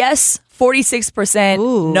 Yes,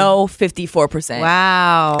 46%. No, 54%.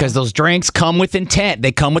 Wow. Because those drinks come with intent.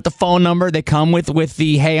 They come with the phone number. They come with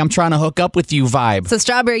the, hey, I'm trying to hook up with you vibe. So,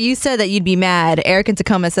 Strawberry, you said that you'd be mad. Eric in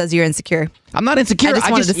Tacoma says you're insecure. I'm not insecure. I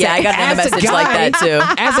just wanted to say. Yeah, I got another message like that, too.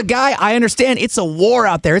 As a guy, I understand it's a war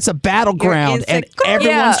out there. It's a battleground. And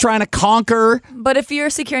everyone's trying to conquer. But if you're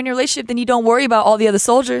secure in your relationship, then you don't worry about all the other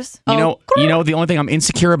soldiers. You know, the only thing I'm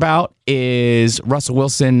insecure about is Russell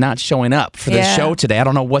Wilson not showing up for the show today. I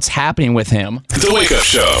don't know what's happening with him. The Wake Up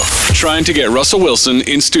Show. Trying to get Russell Wilson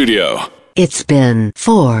in studio. It's been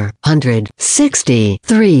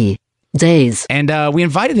 463 days. And we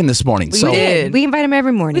invited him this morning. We did. We invite him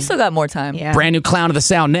every morning. We still got more time. Yeah. Brand new Clown of the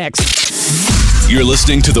Sound next. You're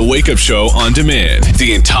listening to The Wake Up Show on demand.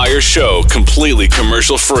 The entire show completely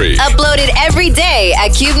commercial free. Uploaded every day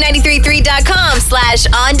at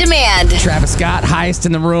cube933.com/on-demand. Travis Scott, highest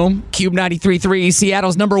in the room. Cube 93.3,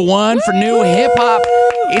 Seattle's #1 for new hip hop.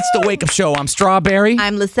 It's The Wake Up Show. I'm Strawberry.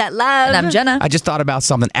 I'm Lisette Love. And I'm Jenna. I just thought about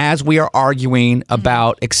something. As we are arguing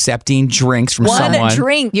about accepting drinks from someone. One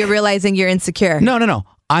drink. You're realizing you're insecure. No.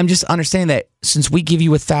 I'm just understanding that since we give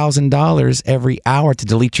you $1,000 every hour to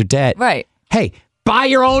delete your debt. Right. Hey, buy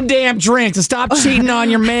your own damn drinks and stop cheating on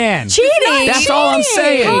your man. Cheating. That's all I'm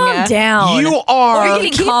saying. Calm down. You are. Or you're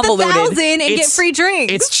getting Keep convoluted. the 1,000 and get free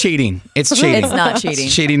drinks. It's cheating. It's cheating. It's not cheating.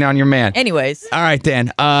 It's cheating on your man. Anyways. All right,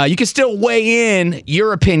 then. You can still weigh in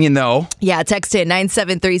your opinion, though. Yeah, text it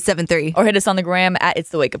 97373. Or hit us on the gram at It's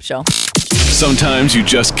The Wake Up Show. Sometimes you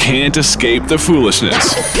just can't escape the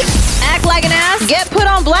foolishness. Act like an ass, get put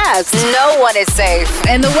on blast. No one is safe.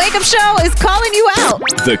 And the Wake Up Show is calling you out.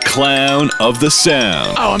 The Clown of the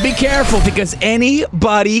Sound. Oh, and be careful because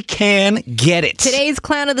anybody can get it. Today's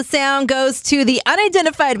Clown of the Sound goes to the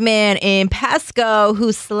unidentified man in Pasco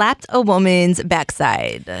who slapped a woman's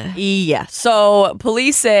backside. Yeah. So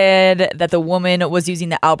police said that the woman was using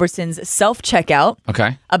the Albertsons self-checkout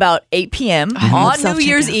Okay. about 8 p.m. on New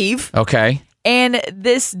Year's Eve. Okay. And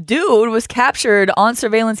this dude was captured on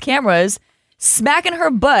surveillance cameras smacking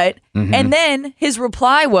her butt. And then his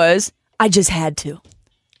reply was, I just had to.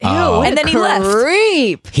 Oh. And then he left.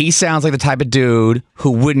 Creep. He sounds like the type of dude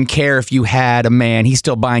who wouldn't care if you had a man. He's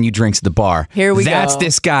still buying you drinks at the bar. Here we That's go.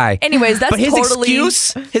 this guy. Anyways, that's but his totally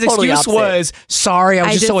excuse opposite. was, sorry, I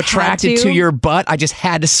was just so just had attracted to. to your butt. I just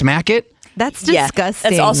had to smack it. That's Yeah,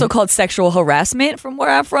 disgusting. that's also called sexual harassment from where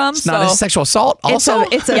I'm from. It's not a sexual assault. Also,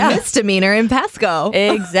 It's a misdemeanor in Pasco.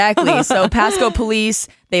 Exactly. So Pasco police,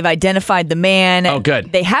 they've identified the man. Oh,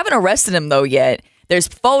 good. They haven't arrested him though yet. There's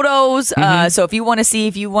photos. So if you want to see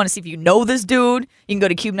if you know this dude, you can go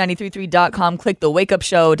to cube933.com, click the Wake Up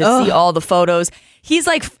Show to see all the photos. He's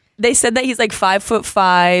like, they said that he's like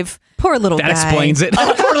 5'5". Poor little guy. that explains it.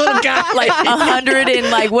 Poor little guy. Like 100 and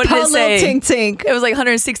like what did it Poor little say? tink. It was like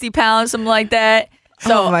 160 pounds, something like that.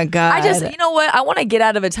 So Oh my God. I just, you know what? I want to get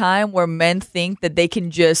out of a time where men think that they can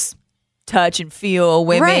just touch and feel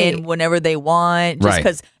women Right. whenever they want, just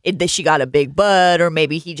Right. because she got a big butt, or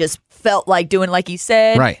maybe he just felt like doing like he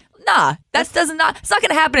said. Right. nah, it's not going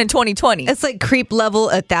to happen in 2020. It's like creep level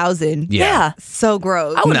 1,000. Yeah. So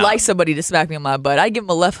gross. I would like somebody to smack me on my butt. I'd give him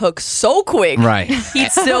a left hook so quick. Right.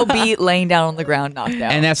 He'd still be laying down on the ground, knocked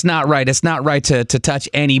out. And that's not right. It's not right to touch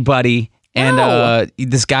anybody. And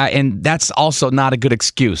this guy, and that's also not a good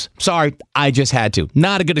excuse. Sorry, I just had to.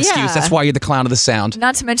 Not a good excuse. Yeah. That's why you're the clown of the sound.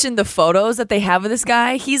 Not to mention the photos that they have of this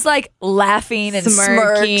guy. He's like laughing and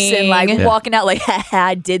Smirking. smirks and like Yeah. walking out like, ha ha,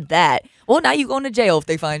 I did that. Well, now you going to jail if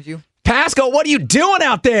they find you. Pascal, what are you doing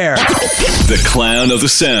out there? The clown of the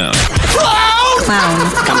sound. Clown.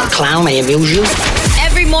 I'm a clown. I amuse you.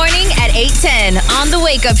 Every morning at 8:10 on The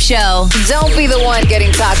Wake Up Show. Don't be the one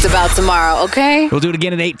getting talked about tomorrow, okay? We'll do it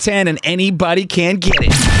again at 8:10, and anybody can get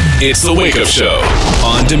it. It's The Wake Up Show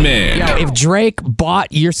on demand. Yo, if Drake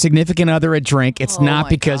bought your significant other a drink, it's not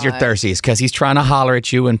because you're thirsty. It's because he's trying to holler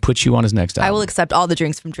at you and put you on his next album. I will accept all the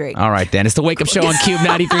drinks from Drake. All right, then. It's The Wake Up Show on Cube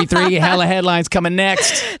 93.3. Hella headlines coming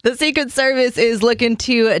next. The Secret Service is looking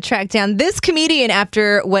to track down this comedian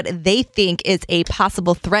after what they think is a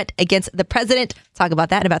possible threat against the president. Talk about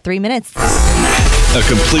that in about 3 minutes. A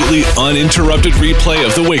completely uninterrupted replay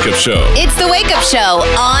of The Wake Up Show. It's The Wake Up Show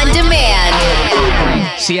on demand.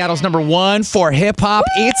 Seattle's #1 for hip hop.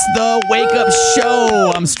 It's The Wake Up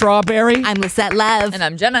Show. I'm Strawberry. I'm Lisette Love. And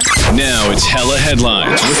I'm Jenna. Now it's hella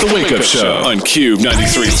headlines with The Wake Up Show on Cube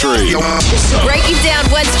 93.3. Breaking down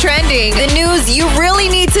what's trending, the news you really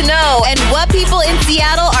need to know, and what people in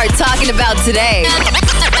Seattle are talking about today.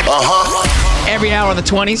 Every hour on the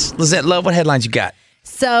 20s. Lizette Love, what headlines you got?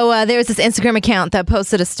 So there was this Instagram account that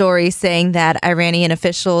posted a story saying that Iranian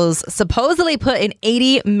officials supposedly put an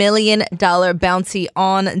 $80 million bounty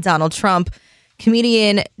on Donald Trump.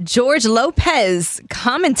 Comedian George Lopez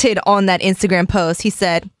commented on that Instagram post. He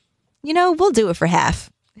said, we'll do it for half.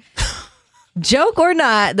 Joke or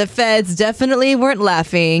not, the feds definitely weren't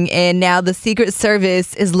laughing, and now the Secret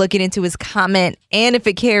Service is looking into his comment and if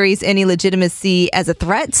it carries any legitimacy as a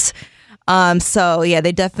threat. So yeah,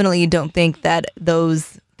 they definitely don't think that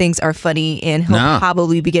those things are funny, and he'll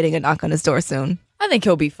probably be getting a knock on his door soon. I think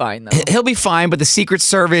he'll be fine, though. He'll be fine, but the Secret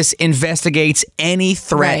Service investigates any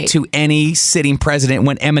threat to any sitting president.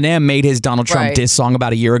 When Eminem made his Donald Trump diss song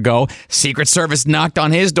about a year ago, Secret Service knocked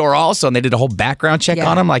on his door also, and they did a whole background check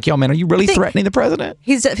on him. Like, yo, man, are you really threatening the president?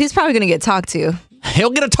 He's probably going to get talked to.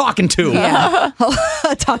 He'll get a talking to. Yeah,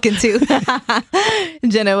 a talking to.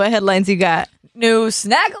 Jenna, what headlines you got? New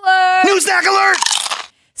snack alert! New snack alert!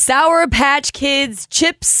 Sour Patch Kids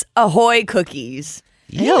Chips Ahoy cookies.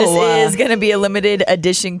 Ew. This is going to be a limited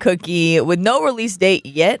edition cookie with no release date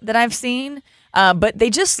yet that I've seen, but they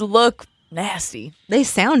just look nasty. They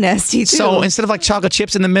sound nasty, too. So instead of like chocolate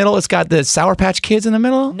chips in the middle, it's got the Sour Patch Kids in the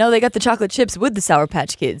middle? No, they got the chocolate chips with the Sour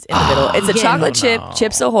Patch Kids in the middle. It's a chocolate chip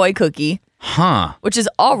Chips Ahoy cookie. Huh. Which is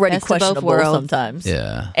already Best of both questionable worlds. sometimes.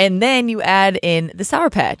 Yeah. And then you add in the Sour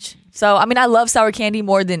Patch. So, I mean, I love sour candy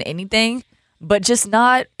more than anything, but just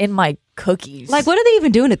not in my cookies. Like, what are they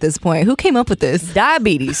even doing at this point? Who came up with this?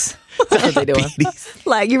 Diabetes. That's what they're doing.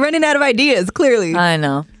 Like, you're running out of ideas, clearly. I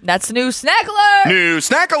know. That's new snack alert. New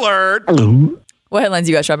snack alert. What headlines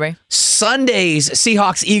you got, Strawberry? Sunday's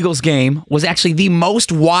Seahawks-Eagles game was actually the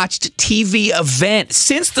most watched TV event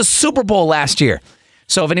since the Super Bowl last year.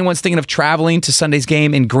 So if anyone's thinking of traveling to Sunday's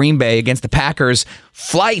game in Green Bay against the Packers,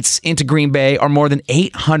 flights into Green Bay are more than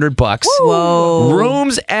 $800. Whoa.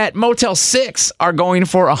 Rooms at Motel 6 are going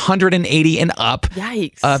for $180 and up.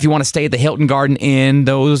 Yikes. If you want to stay at the Hilton Garden Inn,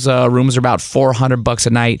 those rooms are about $400 a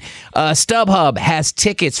night. StubHub has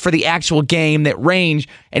tickets for the actual game that range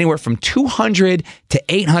anywhere from $200 to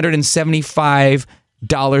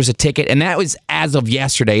 $875 a ticket, and that was as of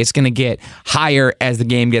yesterday. It's going to get higher as the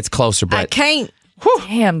game gets closer. But I can't.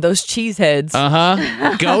 Damn, those cheeseheads.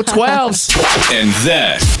 Go 12s. And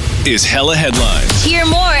that is hella headlines. Hear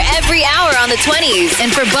more every hour on the 20s.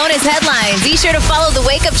 And for bonus headlines, be sure to follow The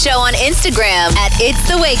Wake Up Show on Instagram at It's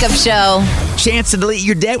The Wake Up Show. Chance to delete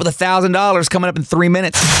your debt with $1,000 coming up in 3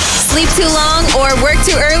 minutes. Sleep too long or work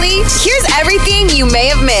too early? Here's everything you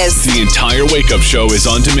may have missed. The entire Wake Up Show is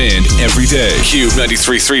on demand every day.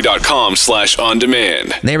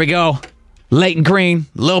 Cube933.com/on-demand. There we go. Leighton Green,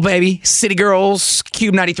 Lil Baby, City Girls,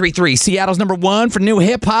 Cube 93.3. Seattle's #1 for new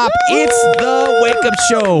hip hop. It's The Wake Up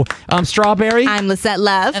Show. I'm Strawberry. I'm Lisette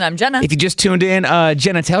Love. And I'm Jenna. If you just tuned in,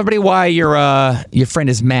 Jenna, tell everybody why your friend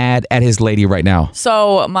is mad at his lady right now.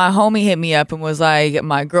 So my homie hit me up and was like,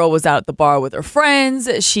 my girl was out at the bar with her friends.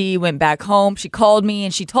 She went back home. She called me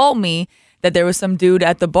and she told me that there was some dude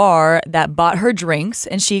at the bar that bought her drinks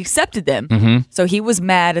and she accepted them. Mm-hmm. So he was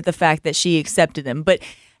mad at the fact that she accepted them. But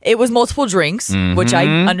it was multiple drinks, which I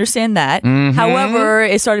understand that. Mm-hmm. However,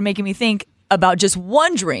 it started making me think, about just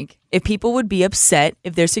one drink, if people would be upset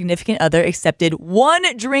if their significant other accepted one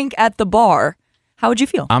drink at the bar, how would you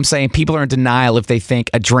feel? I'm saying people are in denial if they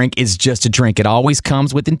think a drink is just a drink. It always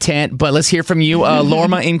comes with intent. But let's hear from you,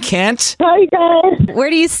 Lorma in Kent. Hi, guys.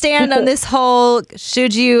 Where do you stand on this whole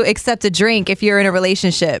should you accept a drink if you're in a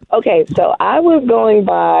relationship? Okay, so I was going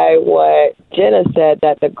by what Jenna said,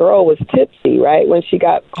 that the girl was tipsy, right, when she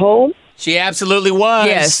got home. She absolutely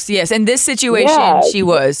was. Yes. In this situation, she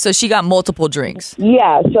was. So she got multiple drinks.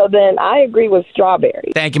 Yeah, so then I agree with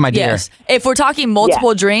Strawberry. Thank you, my dear. Yes. If we're talking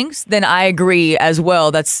multiple drinks, then I agree as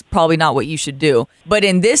well. That's probably not what you should do. But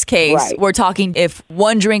in this case, we're talking if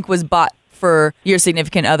one drink was bought for your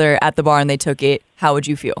significant other at the bar and they took it, how would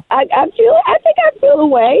you feel? I think I'd feel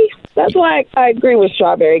away. That's why I agree with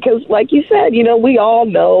Strawberry, because like you said, we all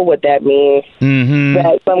know what that means. Mm-hmm.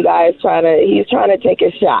 That some guy's trying to take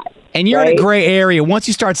a shot. And you're in a gray area. Once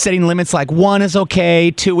you start setting limits like 1 is okay,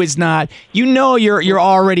 2 is not, you're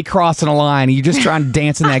already crossing a line. And you're just trying to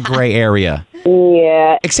dance in that gray area.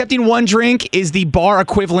 Yeah. Accepting one drink is the bar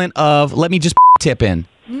equivalent of let me just tip in.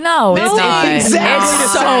 No, it's not. It's exactly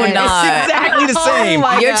It's so not. It's exactly the same.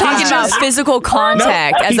 You're talking about physical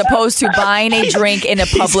contact as opposed to buying a drink in a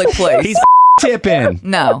public place. He's tipping.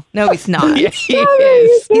 No, he's not. Yeah, he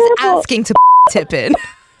is. He's asking to tip in.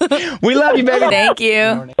 We love you, baby. Thank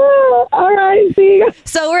you. All right, see you.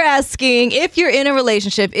 So we're asking, if you're in a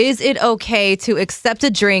relationship, is it okay to accept a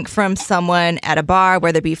drink from someone at a bar,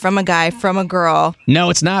 whether it be from a guy, from a girl? No,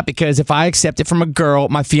 it's not, because if I accept it from a girl,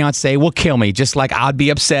 my fiance will kill me. Just like I'd be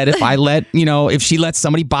upset if if she lets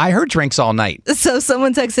somebody buy her drinks all night. So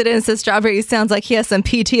someone texted in and says, Strawberry sounds like he has some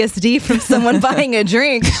PTSD from someone buying a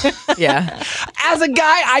drink. Yeah. As a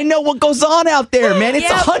guy, I know what goes on out there, man. It's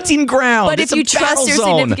a hunting ground. But it's if you trust your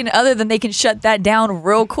significant other, then they can shut that down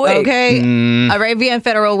real quick. Okay. Arabian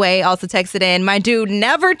Federal Way also texted in, my dude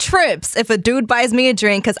never trips if a dude buys me a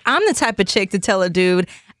drink, because I'm the type of chick to tell a dude,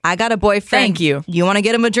 I got a boyfriend. Thank you. You want to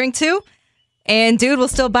get him a drink too? And dude will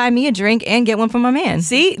still buy me a drink and get one from my man.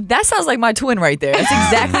 See, that sounds like my twin right there. That's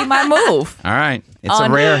exactly my move. All right. It's a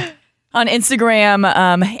rare. On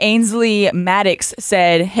Instagram, Ainsley Maddox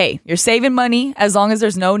said, hey, you're saving money as long as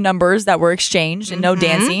there's no numbers that were exchanged and no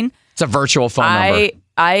dancing. It's a virtual phone number.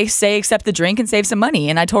 I say accept the drink and save some money,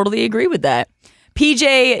 and I totally agree with that.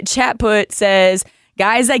 PJ Chatput says,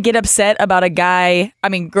 guys that get upset about a guy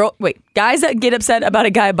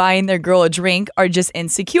buying their girl a drink are just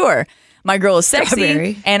insecure. My girl is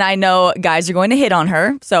sexy, and I know guys are going to hit on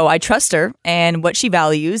her, so I trust her and what she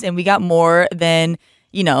values, and we got more than,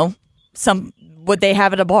 what they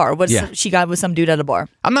have at a bar. She got with some dude at a bar.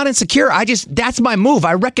 I'm not insecure. That's my move.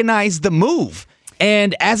 I recognize the move.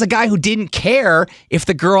 And as a guy who didn't care if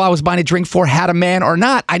the girl I was buying a drink for had a man or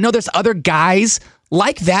not, I know there's other guys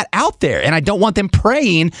like that out there, and I don't want them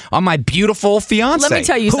preying on my beautiful fiance. Let me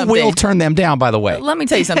tell you something. Who will turn them down, by the way. Let me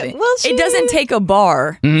tell you something. It doesn't take a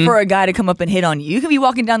bar for a guy to come up and hit on you. You can be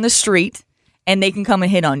walking down the street, and they can come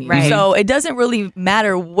and hit on you. Right. So it doesn't really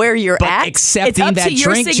matter where you're at. Accepting it's up that to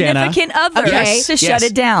your drink, significant Jenna, other to shut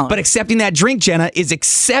it down. But accepting that drink, Jenna, is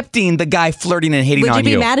accepting the guy flirting and hitting on you. Would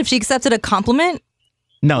you be mad if she accepted a compliment?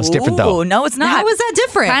 No, it's different though. No, it's not. How is that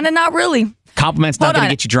different? Kind of not really. Compliment's not going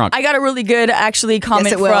to get you drunk. I got a really good,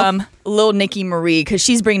 comment from Lil Nikki Marie, because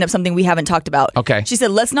she's bringing up something we haven't talked about. Okay. She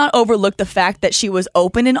said, let's not overlook the fact that she was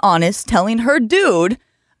open and honest, telling her dude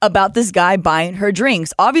about this guy buying her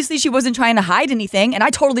drinks. Obviously, she wasn't trying to hide anything, and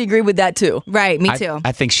I totally agree with that too. Right, me too.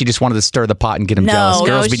 I think she just wanted to stir the pot and get him jealous.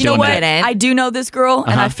 Girls be doing that. I do know this girl,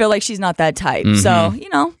 and I feel like she's not that type. So,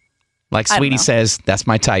 Like Sweetie says, that's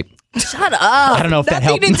my type. Shut up. I don't know if that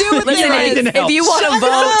helped. Listen, if you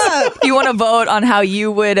want to vote on how you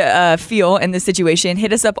would feel in this situation,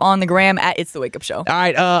 hit us up on the gram at It's The Wake Up Show. All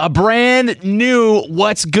right, a brand new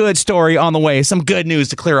What's Good story on the way. Some good news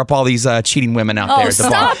to clear up all these cheating women out there.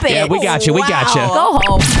 Stop it. Yeah, we got you. We got you. Go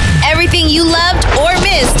home. Everything you loved or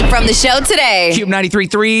missed from the show today. Cube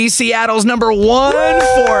 93.3, Seattle's number one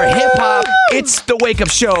for hip-hop. It's The Wake Up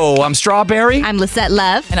Show. I'm Strawberry. I'm Lisette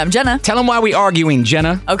Love. And I'm Jenna. Tell them why we arguing,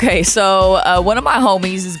 Jenna. Okay, so one of my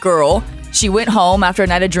homies, this girl, she went home after a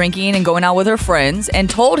night of drinking and going out with her friends and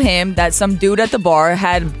told him that some dude at the bar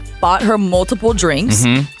had bought her multiple drinks.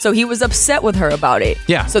 So he was upset with her about it.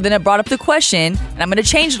 Yeah. So then it brought up the question, and I'm going to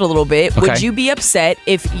change it a little bit. Okay. Would you be upset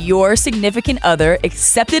if your significant other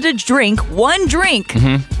accepted a drink, one drink,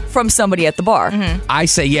 from somebody at the bar? I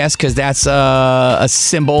say yes, because that's a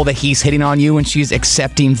symbol that he's hitting on you, and she's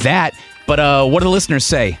accepting that. But what do the listeners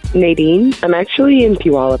say? Nadine, I'm actually in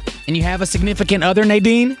Puyallup. And you have a significant other,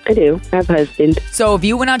 Nadine? I do. I have a husband. So if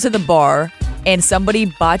you went out to the bar and somebody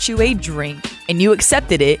bought you a drink and you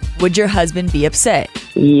accepted it, would your husband be upset?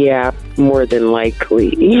 Yeah, more than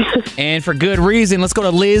likely. And for good reason. Let's go to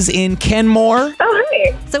Liz in Kenmore. Oh,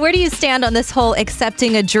 hey. So where do you stand on this whole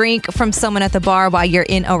accepting a drink from someone at the bar while you're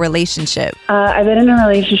in a relationship? I've been in a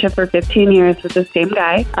relationship for 15 years with the same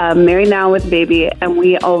guy. I'm married now with a baby, and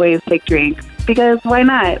we always take drinks. Because why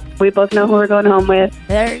not? We both know who we're going home with.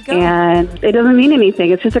 There you go. And it doesn't mean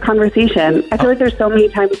anything. It's just a conversation. I feel like there's so many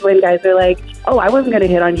times when guys are like, oh, I wasn't going to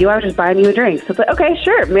hit on you. I was just buying you a drink. So it's like, okay,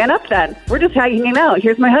 sure. Man up then. We're just hanging out.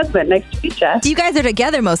 Here's my husband. Nice to meet you. So you guys are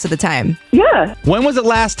together most of the time? Yeah. When was the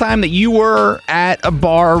last time that you were at a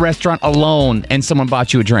bar or restaurant alone and someone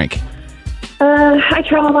bought you a drink? I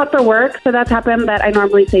travel a lot for work, so that's happened, but I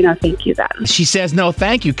normally say no thank you then. She says no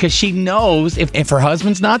thank you because she knows if her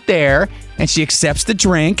husband's not there and she accepts the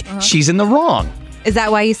drink, she's in the wrong. Is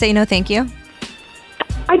that why you say no thank you?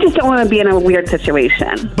 I just don't want to be in a weird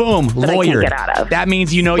situation. Boom, that I lawyered. can't get out of. That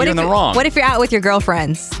means you know you're in the wrong. What if you're out with your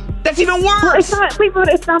girlfriends? That's even worse. Well,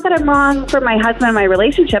 it's not that I'm wrong for my husband and my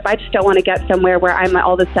relationship. I just don't want to get somewhere where I'm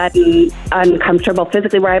all of a sudden uncomfortable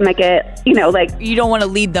physically, where I might get, like... You don't want to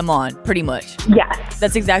lead them on, pretty much. Yes.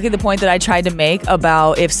 That's exactly the point that I tried to make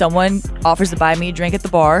about if someone offers to buy me a drink at the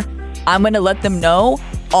bar, I'm going to let them know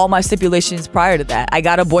all my stipulations prior to that. I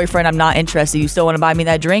got a boyfriend. I'm not interested. You still want to buy me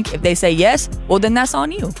that drink? If they say yes, well, then that's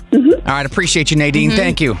on you. Mm-hmm. All right. Appreciate you, Nadine.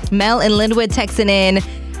 Thank you. Mel and Linwood texting in.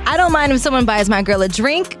 I don't mind if someone buys my girl a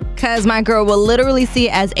drink because my girl will literally see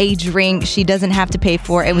it as a drink she doesn't have to pay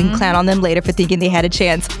for, and we can clown on them later for thinking they had a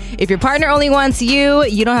chance. If your partner only wants you,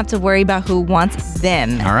 you don't have to worry about who wants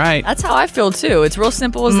them. All right. That's how I feel, too. It's real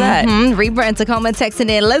simple as that. Reba and Tacoma texting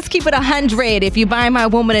in. Let's keep it 100. If you buy my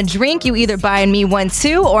woman a drink, you either buying me one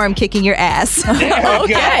too, or I'm kicking your ass.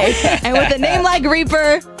 Okay. And with a name like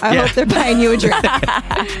Reaper, I hope they're buying you a drink.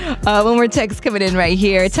 One more text coming in right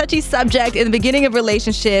here. Touchy subject. In the beginning of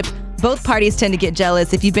relationship, both parties tend to get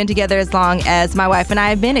jealous. If you've been together as long as my wife and I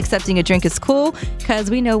have been, accepting a drink is cool because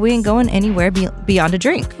we know we ain't going anywhere beyond a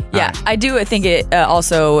drink. Yeah, I do think it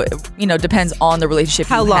also, depends on the relationship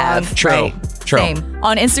How you long? have. True. Right. True. Same.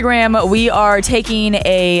 On Instagram, we are taking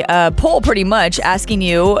a poll pretty much asking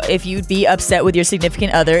you if you'd be upset with your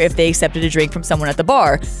significant other if they accepted a drink from someone at the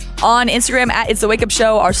bar. On Instagram, at It's The Wake Up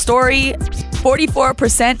Show, our story,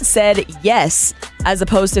 44% said yes, as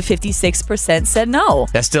opposed to 56% said no.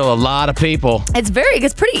 That's still a lot of people. It's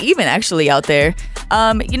pretty even actually out there.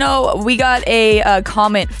 We got a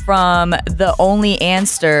comment from the Only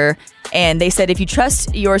Anster, and they said if you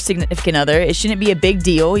trust your significant other, it shouldn't be a big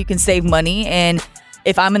deal. You can save money, and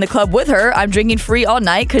if I'm in the club with her, I'm drinking free all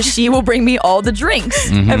night because she will bring me all the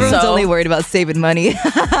drinks. Everyone's only worried about saving money.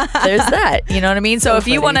 There's that. You know what I mean? So if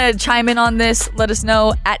you want to chime in on this, let us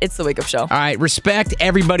know at It's The Wake Up Show. All right. Respect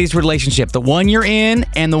everybody's relationship. The one you're in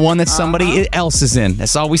and the one that somebody else is in.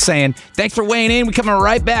 That's all we're saying. Thanks for weighing in. We're coming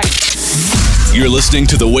right back. You're listening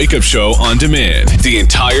to The Wake Up Show on demand. The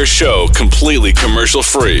entire show completely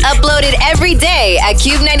commercial-free. Uploaded every day at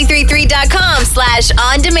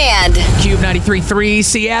cube933.com/on-demand. Cube 93.3,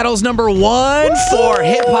 Seattle's number one for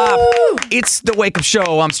hip-hop. It's The Wake Up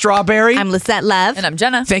Show. I'm Strawberry. I'm Lisette Love. And I'm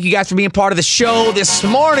Jenna. Thank you guys for being part of the show this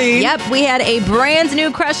morning. Yep, we had a brand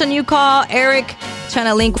new crush on you call. Erik trying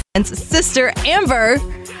to link with his sister Amber.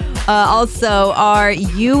 Also, are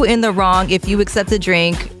you in the wrong if you accept a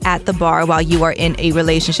drink at the bar while you are in a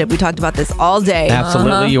relationship? We talked about this all day.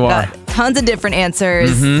 Absolutely, you are. Got tons of different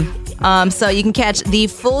answers. So you can catch the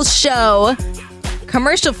full show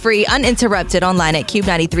commercial-free, uninterrupted online at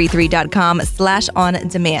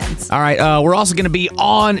cube933.com/on-demand. All right, we're also going to be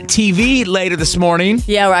on TV later this morning.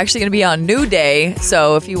 Yeah, we're actually going to be on New Day.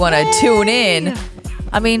 So if you want to tune in,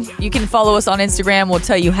 you can follow us on Instagram. We'll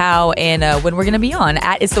tell you how and when we're going to be on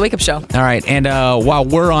at It's The Wake Up Show. All right. And while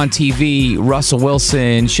we're on TV, Russell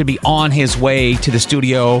Wilson should be on his way to the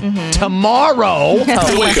studio tomorrow.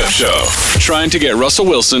 The Wake Up Show. Trying to get Russell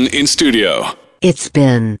Wilson in studio. It's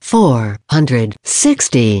been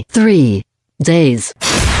 463 days.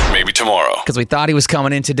 Maybe tomorrow. Because we thought he was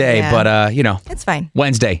coming in today, but, it's fine.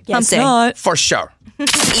 Wednesday. Yes, not. For sure.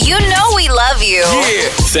 You know we love you. Yeah.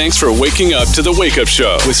 Thanks for waking up to The Wake Up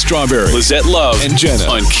Show with Strawberry, Lisette Love, and Jenna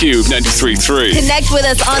on Cube 93.3. Connect with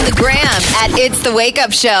us on the gram at It's The Wake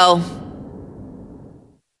Up Show.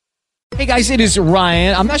 Hey guys, it is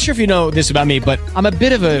Ryan. I'm not sure if you know this about me, but I'm a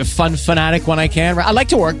bit of a fun fanatic when I can. I like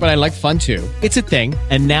to work, but I like fun too. It's a thing.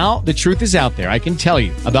 And now the truth is out there. I can tell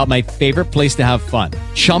you about my favorite place to have fun.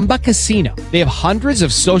 Chumba Casino. They have hundreds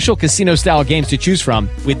of social casino style games to choose from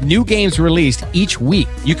with new games released each week.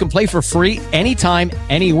 You can play for free anytime,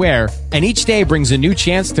 anywhere. And each day brings a new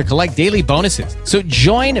chance to collect daily bonuses. So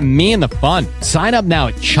join me in the fun. Sign up now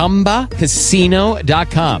at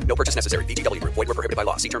ChumbaCasino.com. No purchase necessary. VGW Group. Void where prohibited by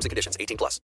law. See terms and conditions. 18+.